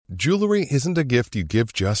Jewelry isn't a gift you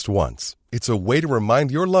give just once. It's a way to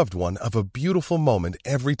remind your loved one of a beautiful moment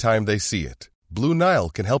every time they see it. Blue Nile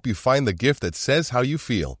can help you find the gift that says how you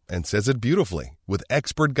feel and says it beautifully, with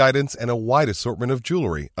expert guidance and a wide assortment of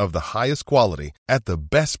jewelry of the highest quality at the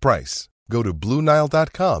best price. Go to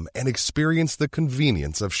BlueNile.com and experience the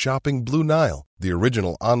convenience of shopping Blue Nile, the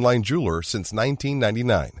original online jeweler since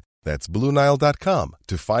 1999. That's BlueNile.com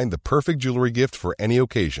to find the perfect jewelry gift for any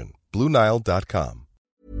occasion. BlueNile.com.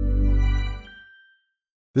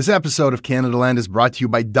 This episode of Canada Land is brought to you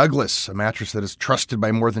by Douglas, a mattress that is trusted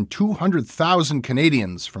by more than 200,000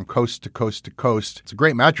 Canadians from coast to coast to coast. It's a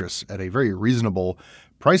great mattress at a very reasonable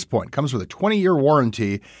price point. Comes with a 20-year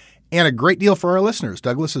warranty and a great deal for our listeners.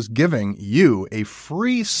 Douglas is giving you a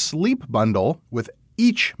free sleep bundle with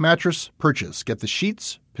each mattress purchase. Get the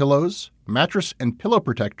sheets, pillows, mattress, and pillow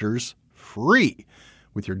protectors free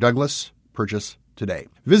with your Douglas purchase today.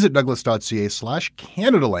 Visit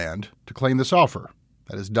douglas.ca/Canadaland to claim this offer.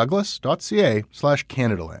 That is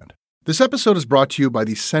douglas.ca/Canadaland. This episode is brought to you by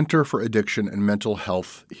the Centre for Addiction and Mental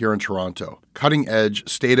Health here in Toronto. Cutting-edge,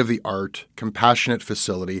 state-of-the-art, compassionate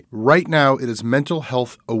facility. Right now, it is Mental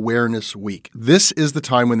Health Awareness Week. This is the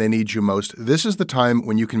time when they need you most. This is the time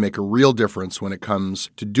when you can make a real difference when it comes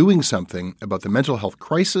to doing something about the mental health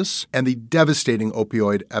crisis and the devastating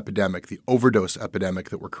opioid epidemic, the overdose epidemic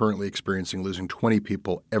that we're currently experiencing, losing 20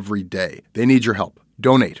 people every day. They need your help.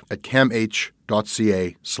 Donate at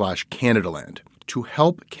camh.ca/Canadaland to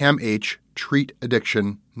help CAMH treat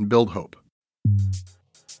addiction and build hope.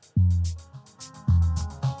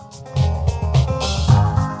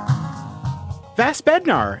 Vas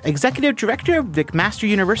Bednar, Executive Director of McMaster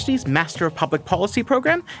University's Master of Public Policy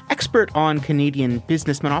program, expert on Canadian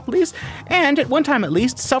business monopolies, and, at one time at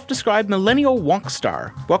least, self-described millennial wonk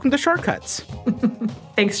star. Welcome to Shortcuts.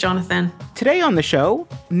 Thanks, Jonathan. Today on the show,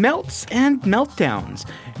 melts and meltdowns.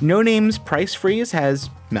 No Name's price freeze has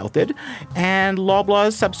melted, and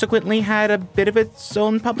Loblaws subsequently had a bit of its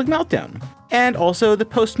own public meltdown. And also, the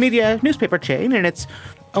Postmedia newspaper chain, in its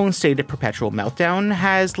own state of perpetual meltdown,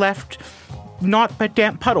 has left naught but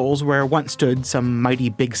damp puddles where once stood some mighty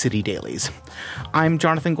big city dailies. I'm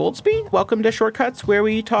Jonathan Goldsby. Welcome to Shortcuts, where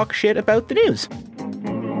we talk shit about the news.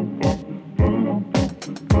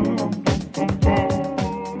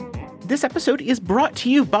 This episode is brought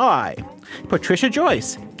to you by Patricia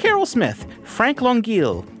Joyce, Carol Smith, Frank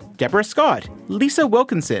Longuille, Deborah Scott, Lisa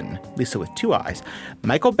Wilkinson, Lisa with two eyes,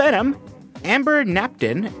 Michael Benham, Amber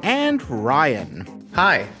Napton, and Ryan.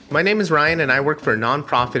 Hi, my name is Ryan and I work for a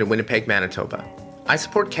nonprofit in Winnipeg, Manitoba. I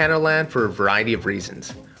support Canada Land for a variety of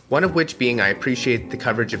reasons, one of which being I appreciate the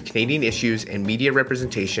coverage of Canadian issues and media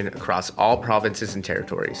representation across all provinces and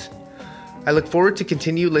territories. I look forward to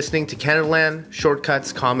continue listening to Canada Land,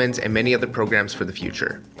 Shortcuts, Commons, and many other programs for the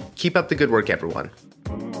future. Keep up the good work, everyone.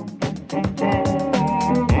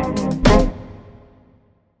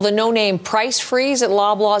 The no-name price freeze at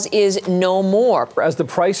Loblaws is no more, as the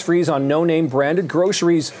price freeze on no-name branded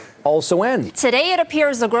groceries also ends. Today, it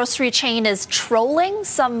appears the grocery chain is trolling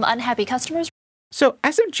some unhappy customers. So,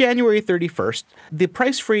 as of January 31st, the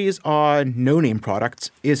price freeze on no-name products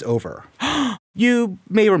is over. You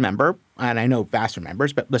may remember, and I know Vass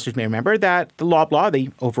remembers, but listeners may remember that the Loblaw, the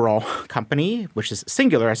overall company, which is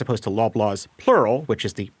singular as opposed to Loblaws plural, which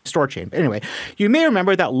is the store chain. But anyway, you may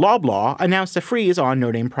remember that Loblaw announced a freeze on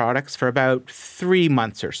no-name products for about 3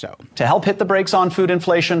 months or so. To help hit the brakes on food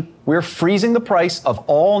inflation, we're freezing the price of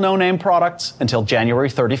all no-name products until January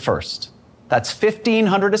 31st. That's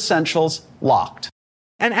 1,500 essentials locked.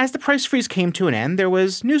 And as the price freeze came to an end, there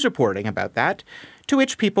was news reporting about that, to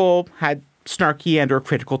which people had snarky and or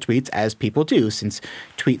critical tweets, as people do, since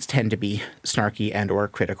tweets tend to be snarky and or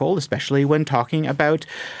critical, especially when talking about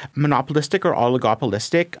monopolistic or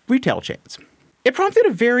oligopolistic retail chains. It prompted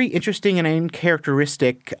a very interesting and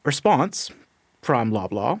uncharacteristic response from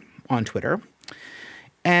Loblaw on Twitter,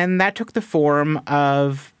 and that took the form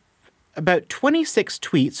of about 26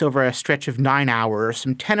 tweets over a stretch of 9 hours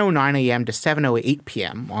from 10:09 a.m. to 7:08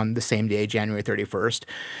 p.m. on the same day, January 31st,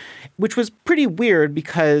 which was pretty weird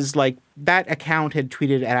because, that account had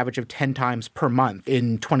tweeted an average of 10 times per month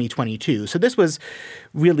in 2022. So this was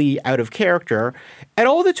really out of character. And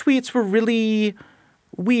all the tweets were really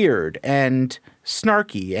weird and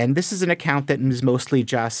snarky. And this is an account that is mostly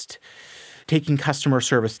just taking customer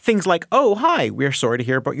service. Things like, oh, hi, we're sorry to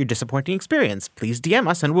hear about your disappointing experience. Please DM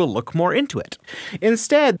us and we'll look more into it.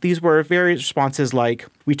 Instead, these were various responses like,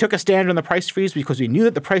 we took a stand on the price freeze because we knew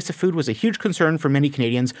that the price of food was a huge concern for many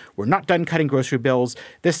Canadians. We're not done cutting grocery bills.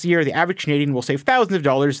 This year, the average Canadian will save thousands of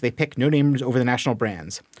dollars if they pick no names over the national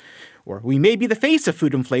brands. Or, we may be the face of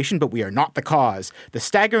food inflation, but we are not the cause. The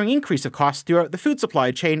staggering increase of costs throughout the food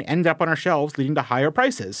supply chain ended up on our shelves, leading to higher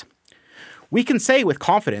prices. We can say with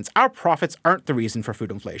confidence our profits aren't the reason for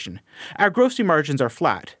food inflation. Our grocery margins are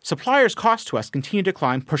flat. Suppliers' costs to us continue to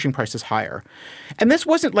climb, pushing prices higher. And this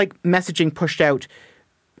wasn't like messaging pushed out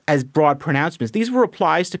as broad pronouncements. These were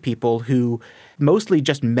replies to people who mostly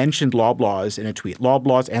just mentioned Loblaws in a tweet.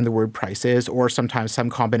 Loblaws and the word prices, or sometimes some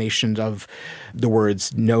combination of the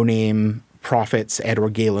words no name, profits, and or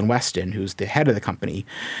Galen Weston, who's the head of the company.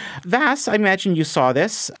 Vass, I imagine you saw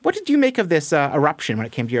this. What did you make of this eruption when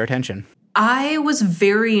it came to your attention? I was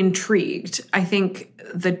very intrigued. I think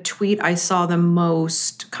the tweet I saw the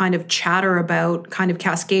most kind of chatter about, kind of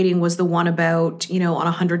cascading, was the one about, on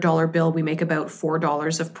a $100 bill, we make about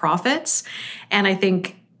 $4 of profits. And I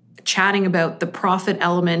think chatting about the profit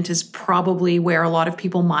element is probably where a lot of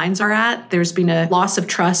people's minds are at. There's been a loss of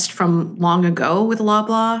trust from long ago with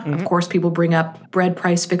Loblaw. Mm-hmm. Of course, people bring up bread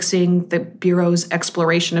price fixing. The Bureau's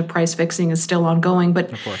exploration of price fixing is still ongoing.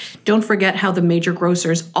 But don't forget how the major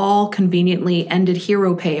grocers all conveniently ended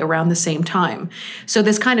hero pay around the same time. So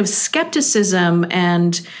this kind of skepticism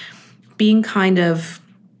and being kind of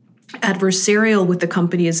adversarial with the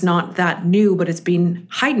company is not that new, but it's been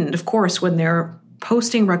heightened, of course, when they're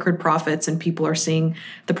posting record profits and people are seeing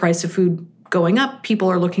the price of food going up.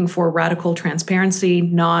 People are looking for radical transparency,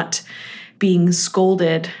 not being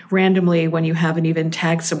scolded randomly when you haven't even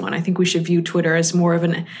tagged someone. I think we should view Twitter as more of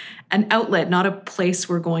an outlet, not a place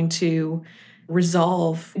we're going to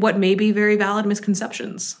resolve what may be very valid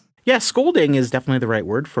misconceptions. Yeah, scolding is definitely the right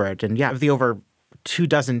word for it. And yeah, of the over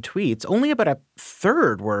 24 tweets, only about a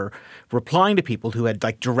third were replying to people who had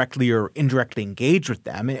directly or indirectly engaged with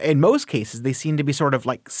them. In most cases, they seem to be sort of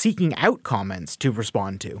seeking out comments to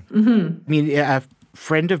respond to. Mm-hmm. I mean, a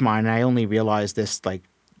friend of mine, and I only realized this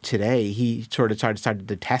today, he sort of decided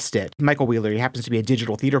to test it. Michael Wheeler, he happens to be a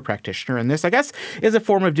digital theater practitioner, and this, I guess, is a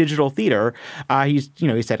form of digital theater. He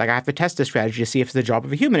said, I have to test this strategy to see if it's the job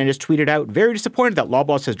of a human, and just tweeted out, very disappointed that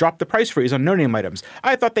Loblaws has dropped the price freeze on no-name items.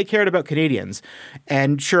 I thought they cared about Canadians.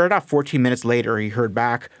 And sure enough, 14 minutes later, he heard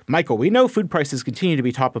back, Michael, we know food prices continue to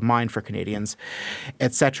be top of mind for Canadians,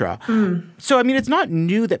 etc. So, I mean, it's not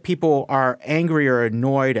new that people are angry or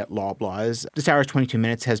annoyed at Loblaws. This Hour's 22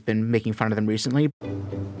 Minutes has been making fun of them recently.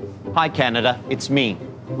 Hi, Canada. It's me,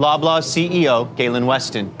 Loblaw's CEO, Galen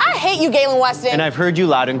Weston. I hate you, Galen Weston. And I've heard you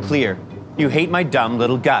loud and clear. You hate my dumb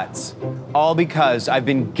little guts. All because I've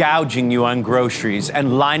been gouging you on groceries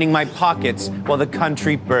and lining my pockets while the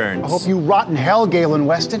country burns. I hope you rot in hell, Galen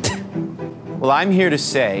Weston. Well, I'm here to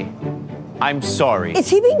say, I'm sorry. Is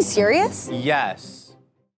he being serious? Yes.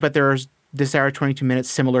 But there's this Hour 22 Minutes,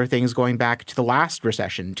 similar things going back to the last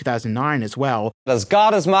recession, 2009 as well. As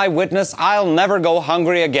God is my witness, I'll never go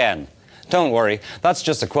hungry again. Don't worry, that's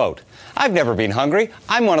just a quote. I've never been hungry.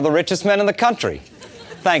 I'm one of the richest men in the country.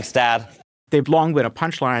 Thanks, Dad. They've long been a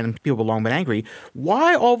punchline and people have long been angry.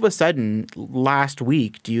 Why all of a sudden last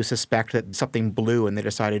week do you suspect that something blew and they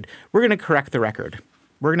decided we're going to correct the record?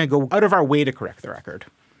 We're going to go out of our way to correct the record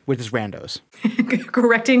with this randos.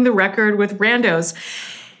 Correcting the record with randos.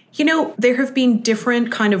 There have been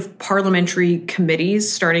different kind of parliamentary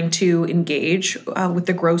committees starting to engage with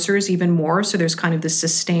the grocers even more. So there's kind of this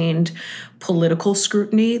sustained political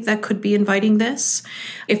scrutiny that could be inviting this.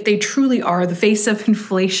 If they truly are the face of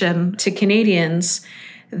inflation to Canadians,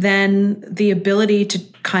 then the ability to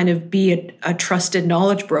kind of be a trusted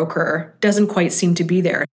knowledge broker doesn't quite seem to be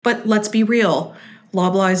there. But let's be real.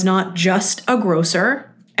 Loblaw is not just a grocer.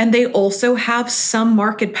 And they also have some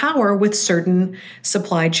market power with certain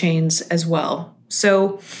supply chains as well.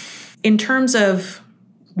 So in terms of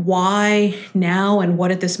why now and what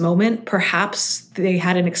at this moment, perhaps they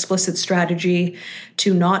had an explicit strategy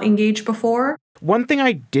to not engage before. One thing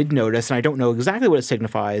I did notice, and I don't know exactly what it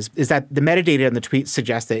signifies, is that the metadata in the tweets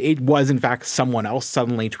suggests that it was, in fact, someone else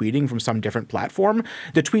suddenly tweeting from some different platform.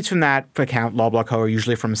 The tweets from that account, Loblaw Co., are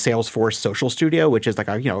usually from Salesforce Social Studio, which is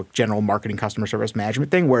a general marketing customer service management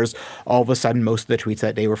thing, whereas all of a sudden most of the tweets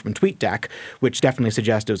that day were from TweetDeck, which definitely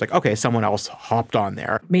suggested it was okay, someone else hopped on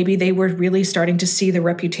there. Maybe they were really starting to see the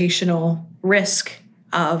reputational risk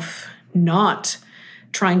of not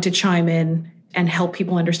trying to chime in and help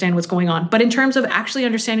people understand what's going on. But in terms of actually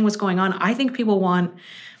understanding what's going on, I think people want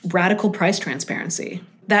radical price transparency.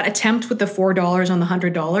 That attempt with the $4 on the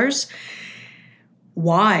 $100,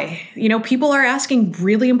 why? People are asking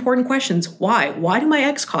really important questions. Why? Why do my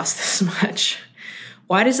eggs cost this much?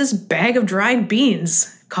 Why does this bag of dried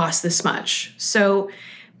beans cost this much? So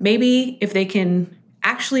maybe if they can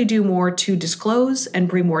actually do more to disclose and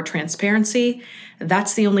bring more transparency.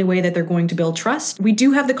 That's the only way that they're going to build trust. We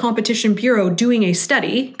do have the Competition Bureau doing a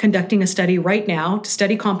study, conducting a study right now to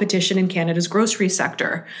study competition in Canada's grocery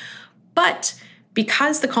sector. But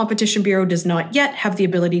because the Competition Bureau does not yet have the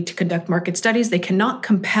ability to conduct market studies, they cannot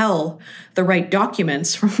compel the right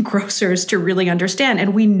documents from grocers to really understand.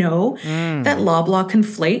 And we know that Loblaw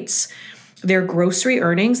conflates their grocery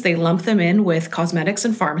earnings. They lump them in with cosmetics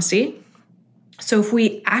and pharmacy. So if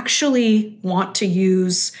we actually want to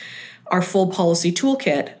use our full policy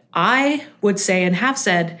toolkit, I would say and have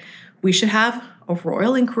said we should have a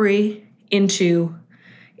royal inquiry into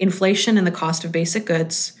inflation and the cost of basic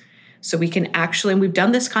goods. So we can actually, and we've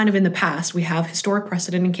done this kind of in the past, we have historic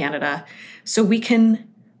precedent in Canada. So we can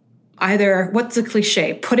either, what's the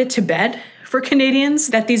cliche, put it to bed for Canadians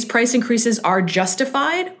that these price increases are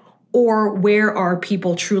justified, or where are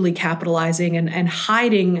people truly capitalizing and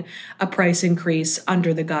hiding a price increase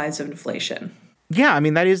under the guise of inflation? Yeah, I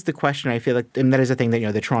mean, that is the question. I feel like, and that is the thing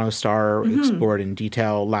that, the Toronto Star explored in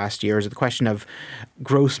detail last year, is the question of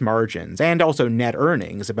gross margins and also net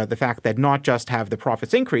earnings, about the fact that not just have the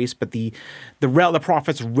profits increased, but the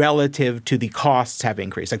profits relative to the costs have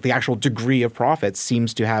increased. Like the actual degree of profits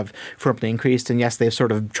seems to have firmly increased. And yes, they've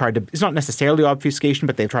sort of tried to, it's not necessarily obfuscation,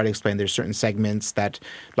 but they've tried to explain there's certain segments that,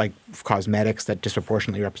 like cosmetics, that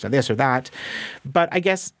disproportionately represent this or that. But I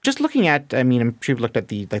guess just looking at, I mean, I'm sure you've looked at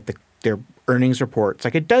their earnings reports,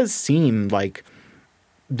 like it does seem like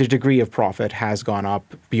the degree of profit has gone up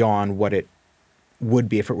beyond what it would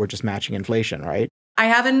be if it were just matching inflation, right? I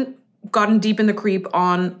haven't gotten deep in the creep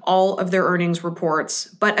on all of their earnings reports,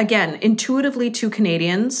 but again, intuitively to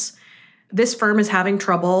Canadians, this firm is having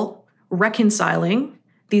trouble reconciling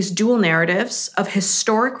these dual narratives of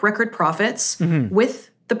historic record profits with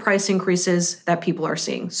the price increases that people are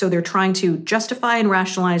seeing. So they're trying to justify and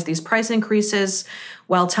rationalize these price increases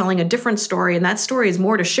while telling a different story. And that story is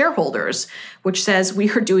more to shareholders, which says we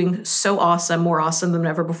are doing so awesome, more awesome than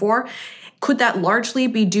ever before. Could that largely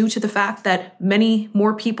be due to the fact that many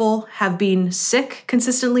more people have been sick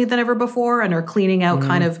consistently than ever before and are cleaning out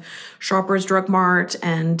kind of Shoppers Drug Mart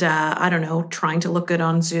and, trying to look good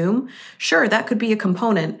on Zoom? Sure, that could be a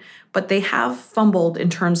component, but they have fumbled in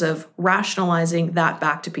terms of rationalizing that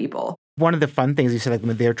back to people. One of the fun things you said,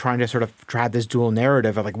 like they're trying to sort of have this dual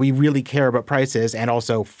narrative of like, we really care about prices and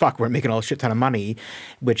also, we're making a shit ton of money,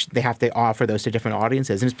 which they have to offer those to different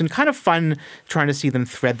audiences. And it's been kind of fun trying to see them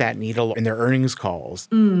thread that needle in their earnings calls.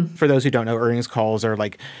 For those who don't know, earnings calls are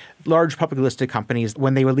like large publicly listed companies.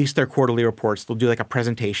 When they release their quarterly reports, they'll do like a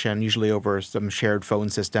presentation, usually over some shared phone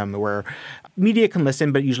system where media can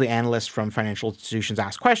listen, but usually analysts from financial institutions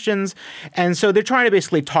ask questions. And so they're trying to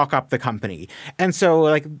basically talk up the company. And so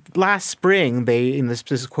like last spring, this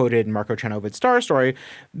is quoted in Marco Chernovitz's Star story,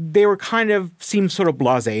 they were seemed sort of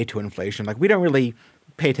blasé to inflation. Like we don't really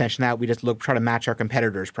pay attention to that. We just try to match our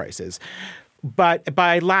competitors' prices. But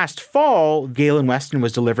by last fall, Galen Weston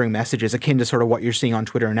was delivering messages akin to sort of what you're seeing on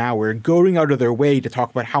Twitter now, where going out of their way to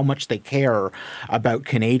talk about how much they care about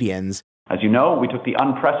Canadians. As you know, we took the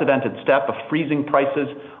unprecedented step of freezing prices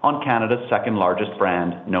on Canada's second largest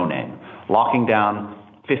brand, No Name, locking down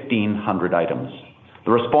 1,500 items.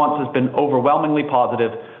 The response has been overwhelmingly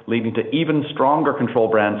positive, leading to even stronger control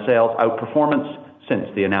brand sales outperformance since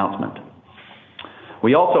the announcement.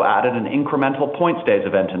 We also added an incremental Points Days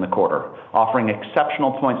event in the quarter, offering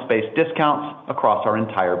exceptional points-based discounts across our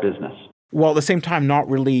entire business. While at the same time not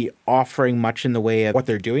really offering much in the way of what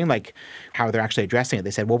they're doing, like how they're actually addressing it. They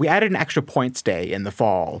said, well, we added an extra Points Day in the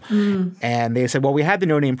fall. And they said, well, we had the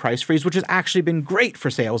no-name price freeze, which has actually been great for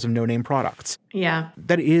sales of no-name products. Yeah.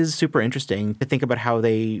 That is super interesting to think about how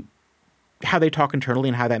they talk internally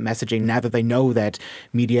and how that messaging, now that they know that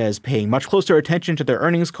media is paying much closer attention to their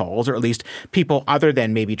earnings calls, or at least people other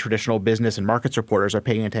than maybe traditional business and markets reporters are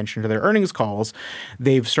paying attention to their earnings calls,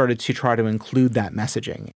 they've started to try to include that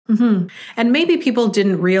messaging. And maybe people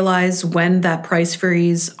didn't realize when that price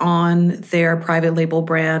freeze on their private label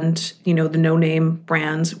brand, the no-name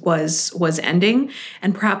brands was ending.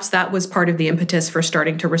 And perhaps that was part of the impetus for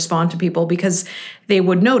starting to respond to people, because they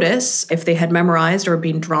would notice, if they had memorized or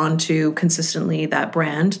been drawn to consistently that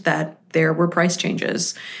brand, that there were price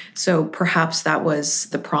changes. So perhaps that was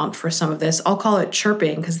the prompt for some of this. I'll call it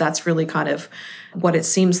chirping, because that's really kind of what it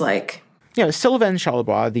seems like. Yeah, Sylvain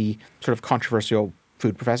Charlebois, the sort of controversial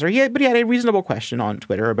food professor, he had a reasonable question on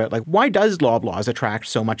Twitter about like, why does Loblaws attract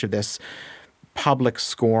so much of this public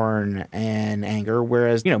scorn and anger,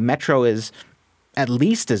 whereas Metro is at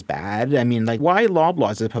least as bad? I mean, like, why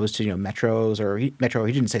Loblaws as opposed to Metros or Metro?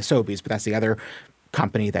 He didn't say Sobeys, but that's the other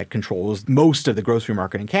company that controls most of the grocery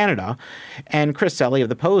market in Canada. And Chris Selly of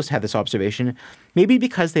The Post had this observation, maybe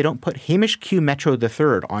because they don't put Hamish Q. Metro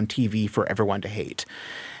III on TV for everyone to hate.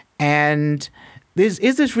 And is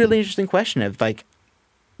this really interesting question of like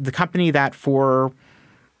the company that for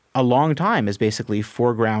a long time has basically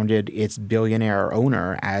foregrounded its billionaire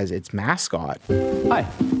owner as its mascot. Hi,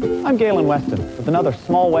 I'm Galen Weston with another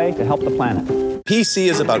small way to help the planet. PC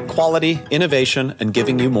is about quality, innovation, and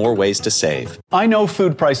giving you more ways to save. I know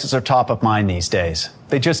food prices are top of mind these days.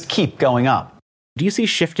 They just keep going up. Do you see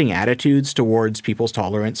shifting attitudes towards people's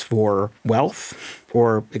tolerance for wealth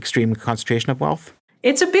or extreme concentration of wealth?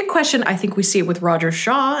 It's a big question. I think we see it with Rogers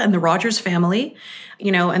Shaw and the Rogers family,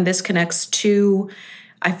 and this connects to,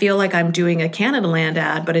 I feel like I'm doing a Canadaland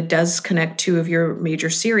ad, but it does connect two of your major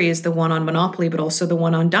series, the one on Monopoly, but also the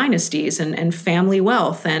one on dynasties and family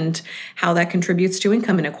wealth and how that contributes to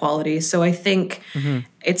income inequality. So I think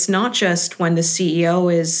it's not just when the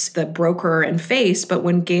CEO is the broker and face, but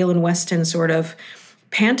when Galen Weston sort of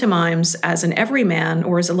pantomimes as an everyman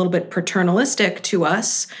or is a little bit paternalistic to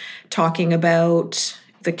us, talking about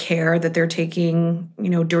the care that they're taking,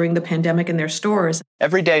 during the pandemic in their stores.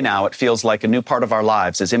 Every day now, it feels like a new part of our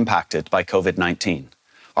lives is impacted by COVID-19.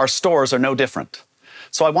 Our stores are no different.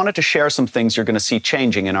 So I wanted to share some things you're going to see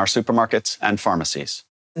changing in our supermarkets and pharmacies.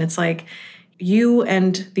 And it's like you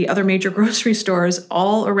and the other major grocery stores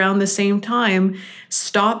all around the same time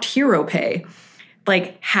stopped Hero Pay.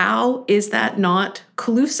 Like, how is that not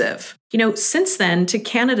collusive? Since then, to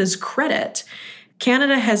Canada's credit,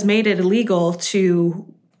 Canada has made it illegal to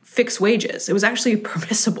fix wages. It was actually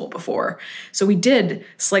permissible before. So we did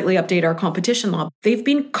slightly update our competition law. They've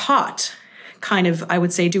been caught kind of, I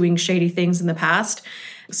would say, doing shady things in the past.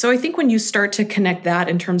 So I think when you start to connect that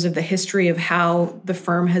in terms of the history of how the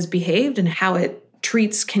firm has behaved and how it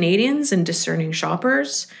treats Canadians and discerning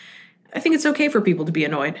shoppers, I think it's okay for people to be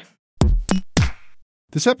annoyed.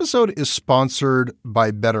 This episode is sponsored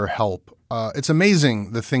by BetterHelp. It's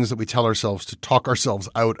amazing the things that we tell ourselves to talk ourselves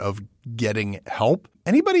out of getting help.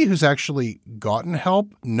 Anybody who's actually gotten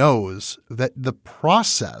help knows that the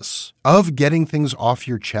process of getting things off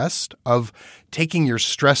your chest, of taking your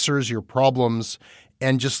stressors, your problems,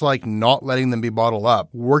 and just like not letting them be bottled up,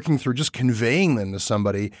 working through just conveying them to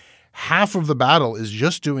somebody, half of the battle is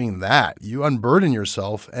just doing that. You unburden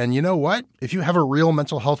yourself. And you know what? If you have a real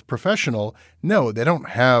mental health professional, no, they don't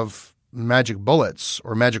have magic bullets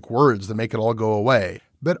or magic words that make it all go away.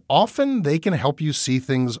 But often they can help you see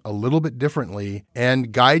things a little bit differently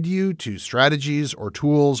and guide you to strategies or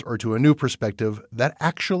tools or to a new perspective that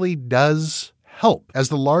actually does help. As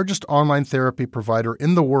the largest online therapy provider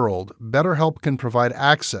in the world, BetterHelp can provide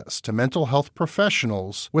access to mental health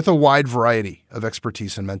professionals with a wide variety of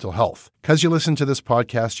expertise in mental health. Because you listen to this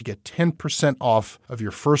podcast, you get 10% off of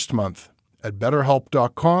your first month at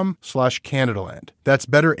betterhelp.com/Canadaland. That's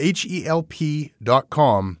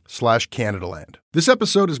betterhelp.com/Canadaland. This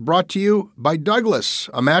episode is brought to you by Douglas,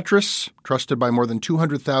 a mattress trusted by more than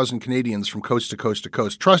 200,000 Canadians from coast to coast to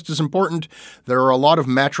coast. Trust is important. There are a lot of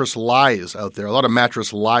mattress lies out there, a lot of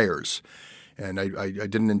mattress liars. And I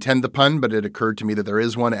didn't intend the pun, but it occurred to me that there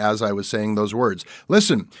is one as I was saying those words.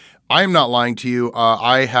 Listen, I am not lying to you.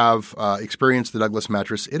 I have experienced the Douglas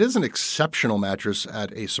mattress. It is an exceptional mattress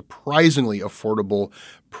at a surprisingly affordable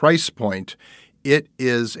price point. It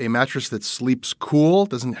is a mattress that sleeps cool,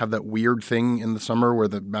 doesn't have that weird thing in the summer where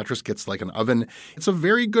the mattress gets like an oven. It's a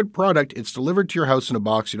very good product. It's delivered to your house in a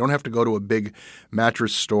box. You don't have to go to a big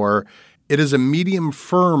mattress store. It is a medium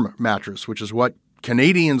firm mattress, which is what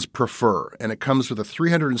Canadians prefer, and it comes with a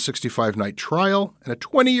 365-night trial and a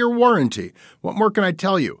 20-year warranty. What more can I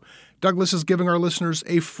tell you? Douglas is giving our listeners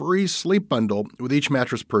a free sleep bundle with each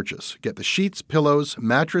mattress purchase. Get the sheets, pillows,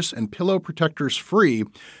 mattress, and pillow protectors free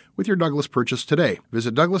with your Douglas purchase today.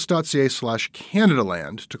 Visit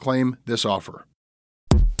douglas.ca/Canadaland to claim this offer.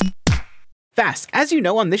 Fast. As you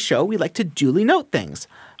know, on this show, we like to duly note things.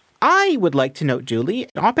 I would like to note duly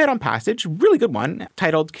an op-ed on Passage, really good one,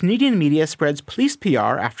 titled Canadian Media Spreads Police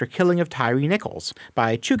PR After Killing of Tyre Nichols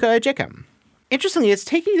by Chuka Ejike. Interestingly, it's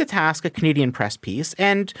taking to task a Canadian press piece,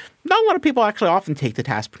 and not a lot of people actually often take to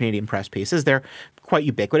task Canadian press pieces. They're quite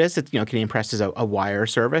ubiquitous. Canadian press is a wire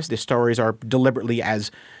service. The stories are deliberately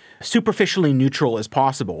as superficially neutral as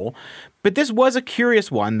possible. But this was a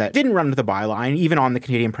curious one that didn't run with the byline, even on the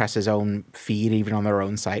Canadian Press's own feed, even on their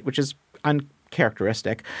own site, which is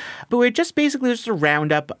uncharacteristic. But we're just basically just a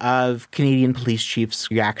roundup of Canadian police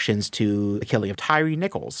chiefs' reactions to the killing of Tyre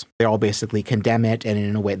Nichols. They all basically condemn it and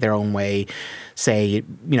in a way, their own way, say,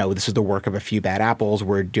 this is the work of a few bad apples.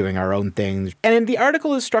 We're doing our own thing. And the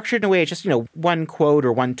article is structured in a way, just, one quote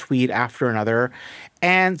or one tweet after another.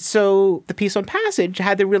 And so the piece on Passage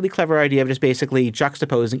had the really clever idea of just basically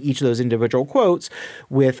juxtaposing each of those individual quotes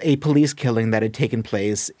with a police killing that had taken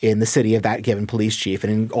place in the city of that given police chief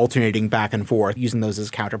and alternating back and forth, using those as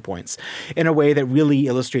counterpoints in a way that really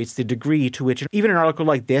illustrates the degree to which even an article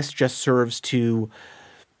like this just serves to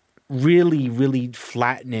really, really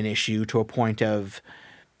flatten an issue to a point of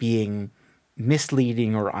being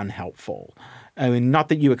misleading or unhelpful. I mean, not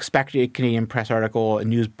that you expect a Canadian Press article, a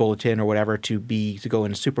news bulletin or whatever to go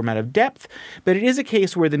into super amount of depth, but it is a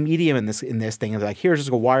case where the medium in this thing is like, here's just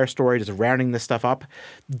a wire story, just rounding this stuff up,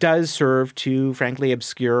 does serve to, frankly,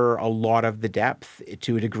 obscure a lot of the depth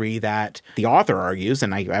to a degree that the author argues,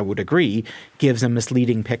 and I would agree, gives a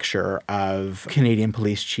misleading picture of Canadian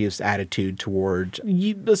police chiefs' attitude toward,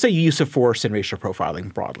 let's say, use of force and racial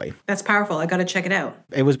profiling broadly. That's powerful. I got to check it out.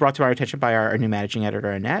 It was brought to our attention by our new managing editor,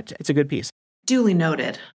 Annette. It's a good piece. Duly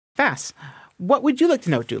noted. Vass, what would you like to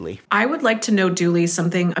note, Dooley? I would like to note, Dooley,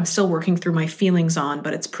 something I'm still working through my feelings on,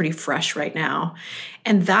 but it's pretty fresh right now.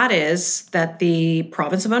 And that is that the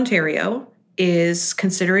province of Ontario is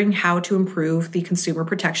considering how to improve the Consumer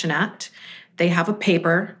Protection Act. They have a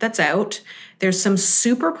paper that's out. There's some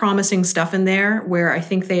super promising stuff in there where I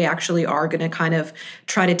think they actually are going to kind of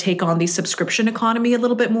try to take on the subscription economy a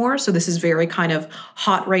little bit more. So this is very kind of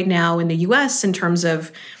hot right now in the US in terms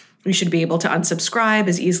of you should be able to unsubscribe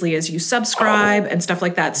as easily as you subscribe and stuff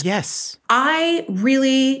like that. Yes. I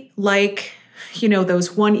really like,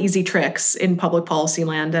 those one easy tricks in public policy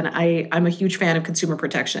land, and I'm a huge fan of consumer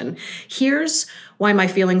protection. Here's why my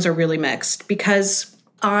feelings are really mixed, because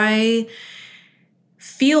I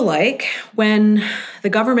feel like when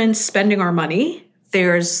the government's spending our money,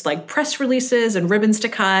 there's like press releases and ribbons to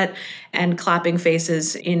cut and clapping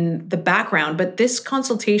faces in the background. But this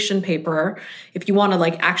consultation paper, if you want to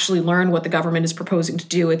like actually learn what the government is proposing to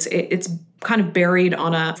do, it's kind of buried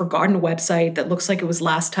on a forgotten website that looks like it was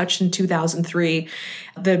last touched in 2003.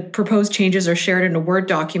 The proposed changes are shared in a Word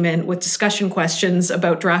document with discussion questions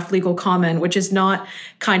about draft legal comment, which is not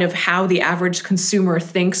kind of how the average consumer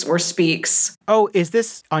thinks or speaks. Oh, is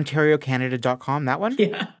this OntarioCanada.com, that one?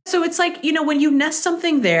 Yeah. So it's like, when you nest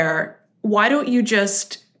something there, why don't you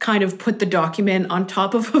just kind of put the document on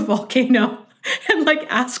top of a volcano and like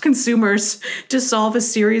ask consumers to solve a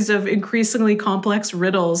series of increasingly complex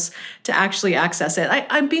riddles to actually access it?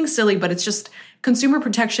 I'm being silly, but it's just consumer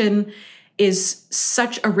protection is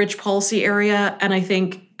such a rich policy area. And I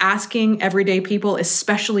think asking everyday people,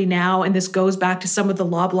 especially now, and this goes back to some of the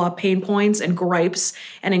Loblaw pain points and gripes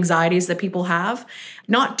and anxieties that people have,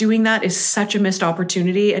 not doing that is such a missed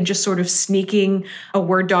opportunity, and just sort of sneaking a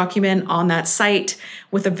Word document on that site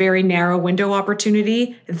with a very narrow window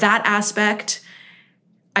opportunity, that aspect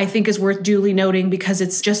I think is worth duly noting because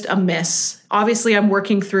it's just a miss. Obviously, I'm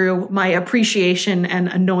working through my appreciation and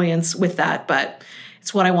annoyance with that, but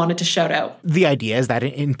it's what I wanted to shout out. The idea is that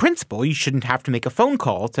in principle, you shouldn't have to make a phone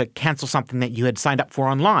call to cancel something that you had signed up for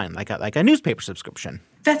online, like a newspaper subscription.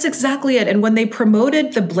 That's exactly it. And when they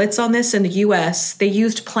promoted the blitz on this in the US, they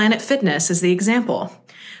used Planet Fitness as the example,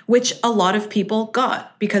 which a lot of people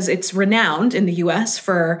got because it's renowned in the US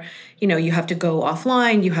for, you have to go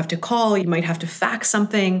offline, you have to call, you might have to fax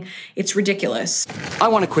something. It's ridiculous. I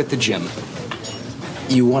want to quit the gym.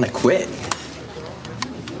 You want to quit?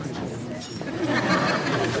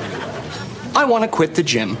 I want to quit the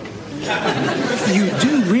gym. You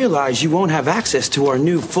do realize you won't have access to our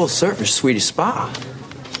new full-service Swedish spa.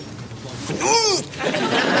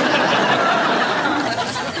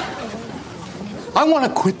 I want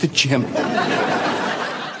to quit the gym.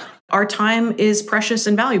 Our time is precious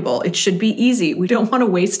and valuable. It should be easy. We don't want to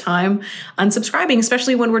waste time unsubscribing,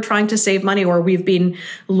 especially when we're trying to save money or we've been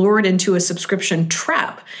lured into a subscription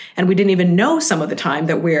trap and we didn't even know some of the time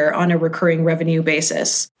that we're on a recurring revenue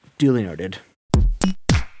basis. Duly noted.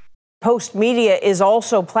 Postmedia is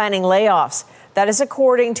also planning layoffs. That is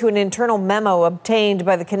according to an internal memo obtained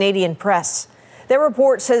by the Canadian Press. Their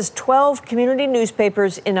report says 12 community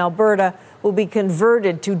newspapers in Alberta will be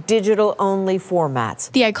converted to digital-only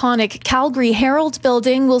formats. The iconic Calgary Herald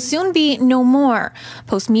building will soon be no more.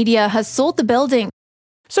 Postmedia has sold the building.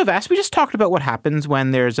 So, Vass, we just talked about what happens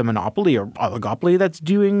when there's a monopoly or oligopoly that's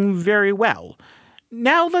doing very well.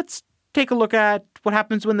 Now let's take a look at what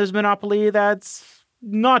happens when there's a monopoly that's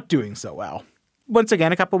not doing so well. Once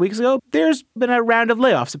again, a couple of weeks ago, there's been a round of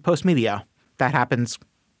layoffs at Postmedia. That happens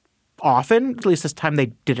often, at least this time they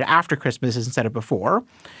did it after Christmas instead of before.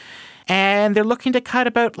 And they're looking to cut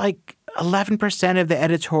about 11% of the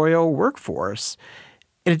editorial workforce.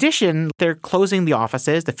 In addition, they're closing the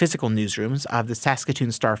offices, the physical newsrooms of the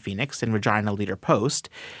Saskatoon Star Phoenix and Regina Leader Post,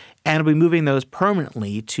 and will be moving those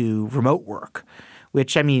permanently to remote work,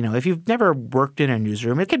 which, I mean, if you've never worked in a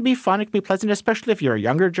newsroom, it can be fun. It can be pleasant, especially if you're a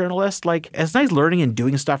younger journalist. Like, it's nice learning and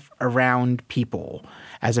doing stuff around people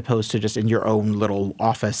as opposed to just in your own little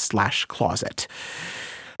office/closet.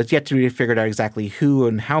 It's yet to be figured out exactly who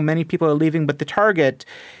and how many people are leaving, but the target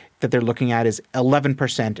that they're looking at is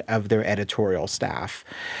 11% of their editorial staff.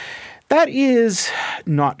 That is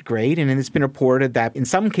not great, and it's been reported that in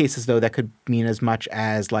some cases, though, that could mean as much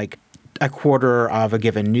as like a quarter of a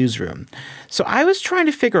given newsroom. So I was trying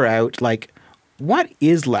to figure out, like, what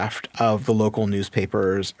is left of the local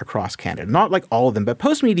newspapers across Canada? Not like all of them, but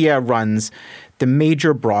Postmedia runs the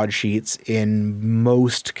major broadsheets in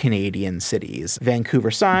most Canadian cities. Vancouver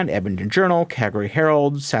Sun, Edmonton Journal, Calgary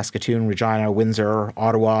Herald, Saskatoon, Regina, Windsor,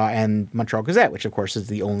 Ottawa, and Montreal Gazette, which of course is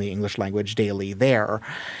the only English language daily there.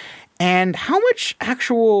 And how much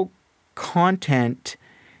actual content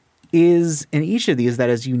is in each of these that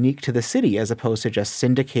is unique to the city as opposed to just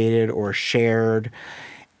syndicated or shared?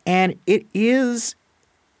 And it is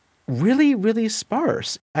really, really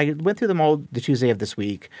sparse. I went through them all the Tuesday of this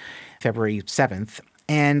week, February 7th.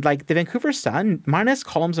 And like the Vancouver Sun, minus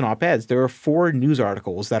columns and op-eds, there are 4 news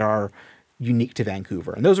articles that are unique to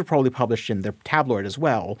Vancouver. And those are probably published in the tabloid as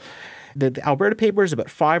well. The Alberta paper is about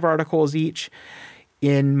 5 articles each.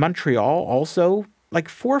 In Montreal, also, like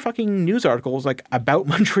 4 fucking news articles like about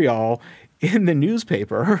Montreal in the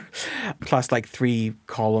newspaper, plus like 3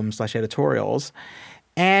 columns/editorials.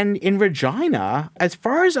 And in Regina, as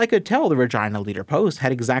far as I could tell, the Regina Leader-Post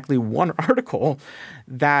had exactly 1 article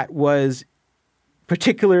that was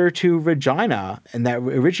particular to Regina and that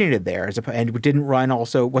originated there, and didn't run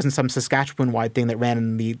also, wasn't some Saskatchewan-wide thing that ran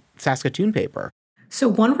in the Saskatoon paper. So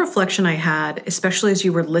one reflection I had, especially as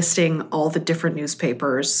you were listing all the different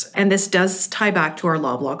newspapers, and this does tie back to our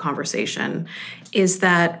Loblaw conversation, is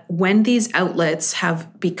that when these outlets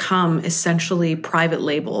have become essentially private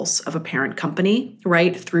labels of a parent company,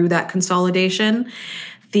 right, through that consolidation,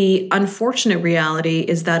 the unfortunate reality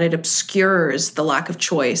is that it obscures the lack of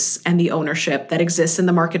choice and the ownership that exists in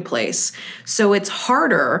the marketplace. So it's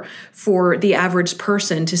harder for the average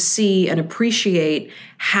person to see and appreciate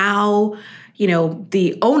how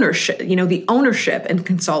the ownership and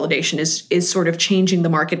consolidation is sort of changing the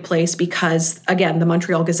marketplace because, again, the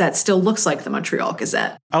Montreal Gazette still looks like the Montreal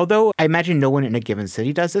Gazette. Although I imagine no one in a given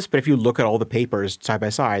city does this, but if you look at all the papers side by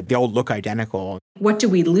side, they all look identical. What do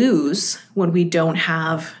we lose when we don't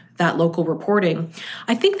have that local reporting?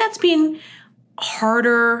 I think that's been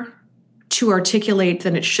harder to articulate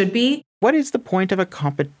than it should be. What is the point of a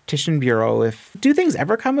competition bureau? Do things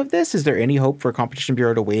ever come of this? Is there any hope for a competition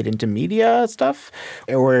bureau to wade into media stuff?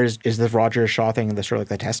 Or is the Roger Shaw thing the sort of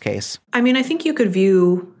like the test case? I mean, I think you could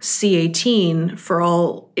view C18, for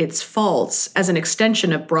all its faults, as an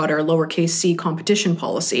extension of broader lowercase c competition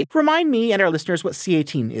policy. Remind me and our listeners what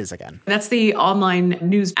C18 is again. That's the Online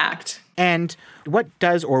News Act. And what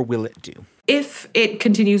does or will it do? If it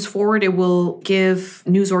continues forward, it will give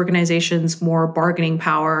news organizations more bargaining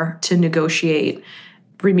power to negotiate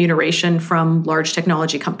remuneration from large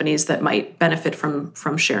technology companies that might benefit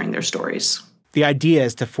from sharing their stories. The idea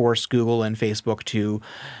is to force Google and Facebook to,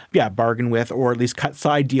 bargain with, or at least cut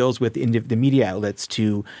side deals with the media outlets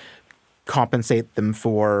to compensate them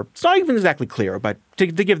for, it's not even exactly clear, but to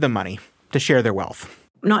give them money to share their wealth.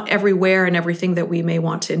 Not everywhere and everything that we may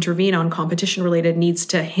want to intervene on competition-related needs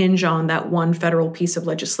to hinge on that one federal piece of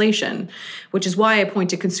legislation, which is why I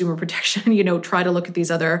point to consumer protection, try to look at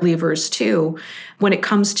these other levers too. When it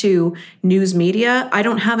comes to news media, I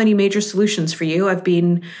don't have any major solutions for you. I've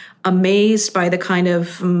been amazed by the kind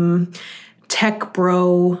of tech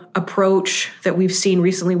bro approach that we've seen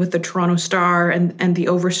recently with the Toronto Star and the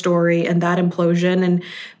Overstory and that implosion. And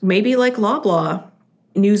maybe like Loblaw,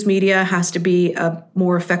 news media has to be a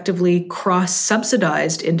more effectively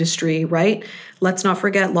cross-subsidized industry, right? Let's not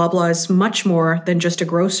forget Loblaw is much more than just a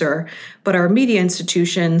grocer, but our media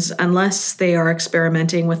institutions, unless they are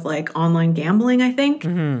experimenting with like online gambling, I think,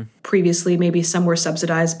 previously maybe some were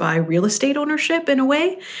subsidized by real estate ownership in a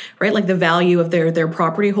way, right? Like the value of their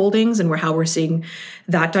property holdings and how we're seeing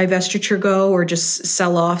that divestiture go, or just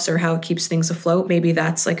sell-offs, or how it keeps things afloat. Maybe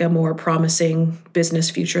that's like a more promising business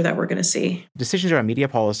future that we're going to see. Decisions around media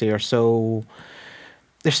policy they're so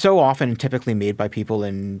often and typically made by people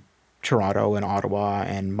in Toronto and Ottawa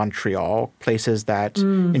and Montreal, places that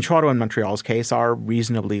in Toronto and Montreal's case are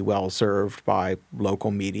reasonably well served by local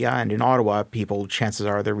media. And in Ottawa, chances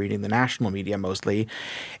are they're reading the national media mostly.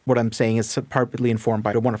 What I'm saying is partly informed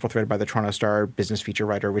by a wonderful thread by the Toronto Star business feature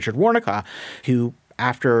writer Richard Warnica, who,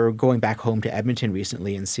 after going back home to Edmonton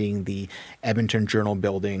recently and seeing the Edmonton Journal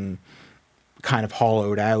building kind of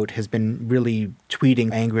hollowed out, has been really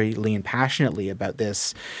tweeting angrily and passionately about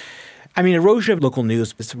this I mean, erosion of local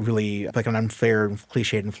news is really like an unfair,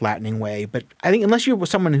 cliched, and flattening way. But I think unless you're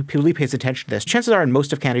someone who really pays attention to this, chances are in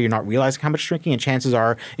most of Canada you're not realizing how much shrinking. And chances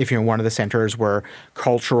are if you're in one of the centers where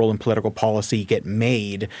cultural and political policy get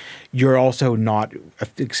made, you're also not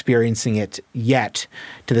experiencing it yet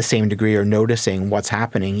to the same degree or noticing what's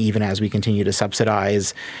happening, even as we continue to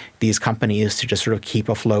subsidize these companies to just sort of keep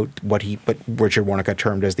afloat what Richard Warnica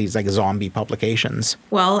termed as these like zombie publications.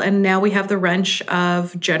 Well, and now we have the wrench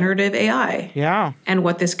of generative AI. Yeah. And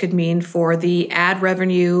what this could mean for the ad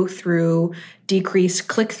revenue through decreased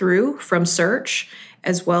click-through from search,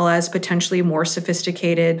 as well as potentially more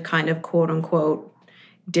sophisticated kind of quote-unquote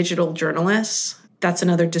digital journalists. That's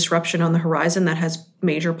another disruption on the horizon that has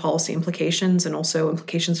major policy implications and also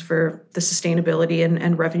implications for the sustainability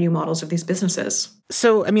and revenue models of these businesses.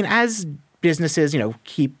 So, I mean, as businesses,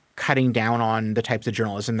 keep cutting down on the types of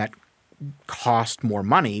journalism that cost more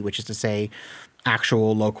money, which is to say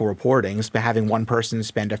actual local reportings, but having one person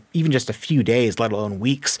spend even just a few days, let alone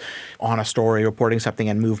weeks, on a story reporting something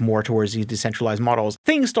and move more towards these decentralized models.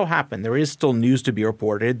 Things still happen. There is still news to be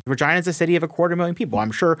reported. Regina is a city of 250,000 people.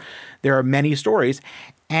 I'm sure there are many stories.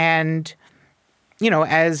 And,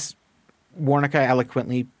 as Warnica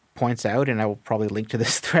eloquently points out, and I will probably link to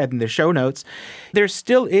this thread in the show notes, there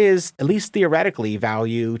still is, at least theoretically,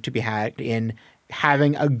 value to be had in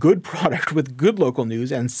having a good product with good local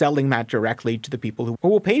news and selling that directly to the people who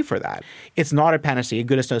will pay for that. It's not a panacea.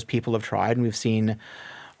 Goodness knows people have tried, and we've seen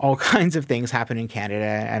all kinds of things happen in Canada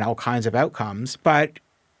and all kinds of outcomes. But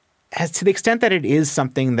as to the extent that it is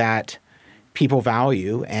something that people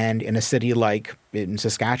value, and in a city like in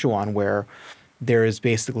Saskatchewan where there is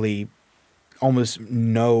basically almost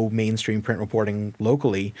no mainstream print reporting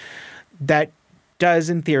locally, that does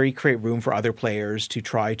in theory create room for other players to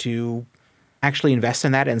try to actually invest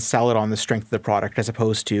in that and sell it on the strength of the product, as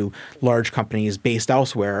opposed to large companies based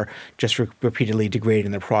elsewhere just repeatedly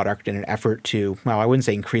degrading their product in an effort to, well, I wouldn't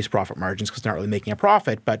say increase profit margins because they're not really making a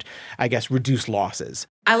profit, but I guess reduce losses.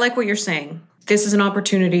 I like what you're saying. This is an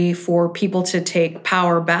opportunity for people to take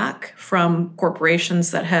power back from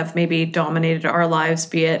corporations that have maybe dominated our lives,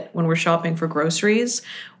 be it when we're shopping for groceries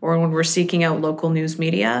or when we're seeking out local news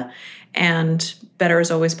media. And better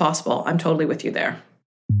is always possible. I'm totally with you there.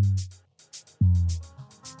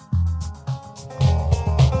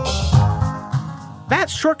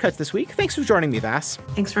 That's Shortcuts this week. Thanks for joining me, Vass.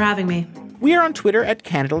 Thanks for having me. We are on Twitter at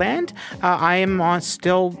CanadaLand. I am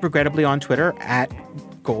still regrettably on Twitter at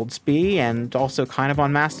Goldsby and also kind of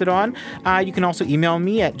on Mastodon. You can also email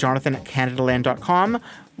me at jonathan@canadaland.com.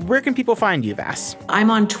 Where can people find you, Vass? I'm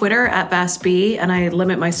on Twitter at VassB, and I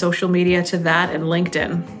limit my social media to that and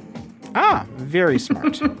LinkedIn. Ah, very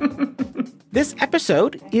smart. This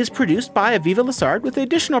episode is produced by Aviva Lessard with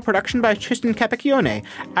additional production by Tristan Capacchione.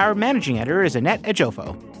 Our managing editor is Annette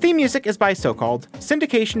Ejofo. Theme music is by So-Called.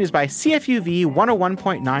 Syndication is by CFUV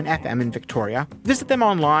 101.9 FM in Victoria. Visit them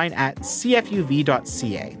online at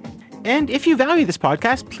cfuv.ca. And if you value this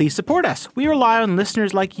podcast, please support us. We rely on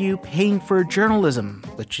listeners like you paying for journalism,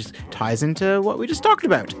 which ties into what we just talked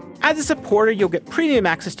about. As a supporter, you'll get premium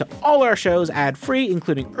access to all our shows ad-free,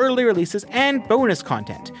 including early releases and bonus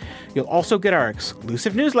content. You'll also get our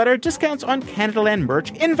exclusive newsletter, discounts on CanadaLand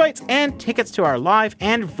merch, invites, and tickets to our live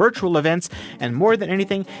and virtual events. And more than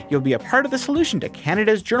anything, you'll be a part of the solution to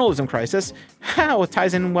Canada's journalism crisis. How it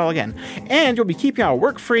ties in well again. And you'll be keeping our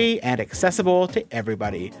work free and accessible to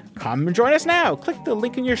everybody. Come and join us now. Click the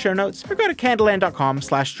link in your show notes or go to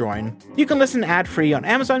canadaland.com/join. You can listen ad-free on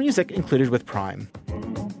Amazon Music, included with Prime.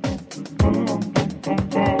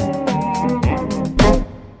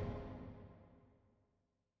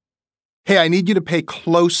 Hey, I need you to pay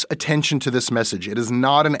close attention to this message. It is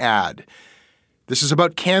not an ad. This is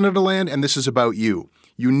about CanadaLand, and this is about you.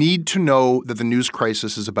 You need to know that the news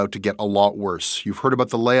crisis is about to get a lot worse. You've heard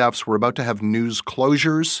about the layoffs. We're about to have news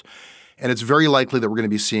closures, and it's very likely that we're going to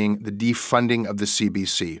be seeing the defunding of the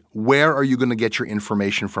CBC. Where are you going to get your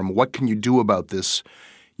information from? What can you do about this?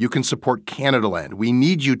 You can support CanadaLand. We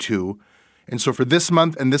need you to. And so for this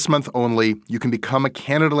month and this month only, you can become a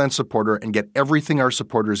CanadaLand supporter and get everything our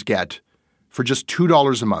supporters get for just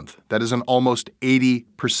 $2 a month. That is an almost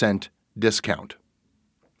 80% discount.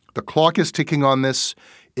 The clock is ticking on this.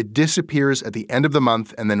 It disappears at the end of the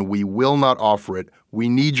month, and then we will not offer it. We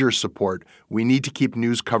need your support. We need to keep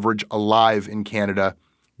news coverage alive in Canada.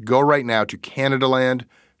 Go right now to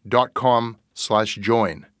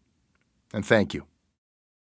canadaland.com/join. And thank you.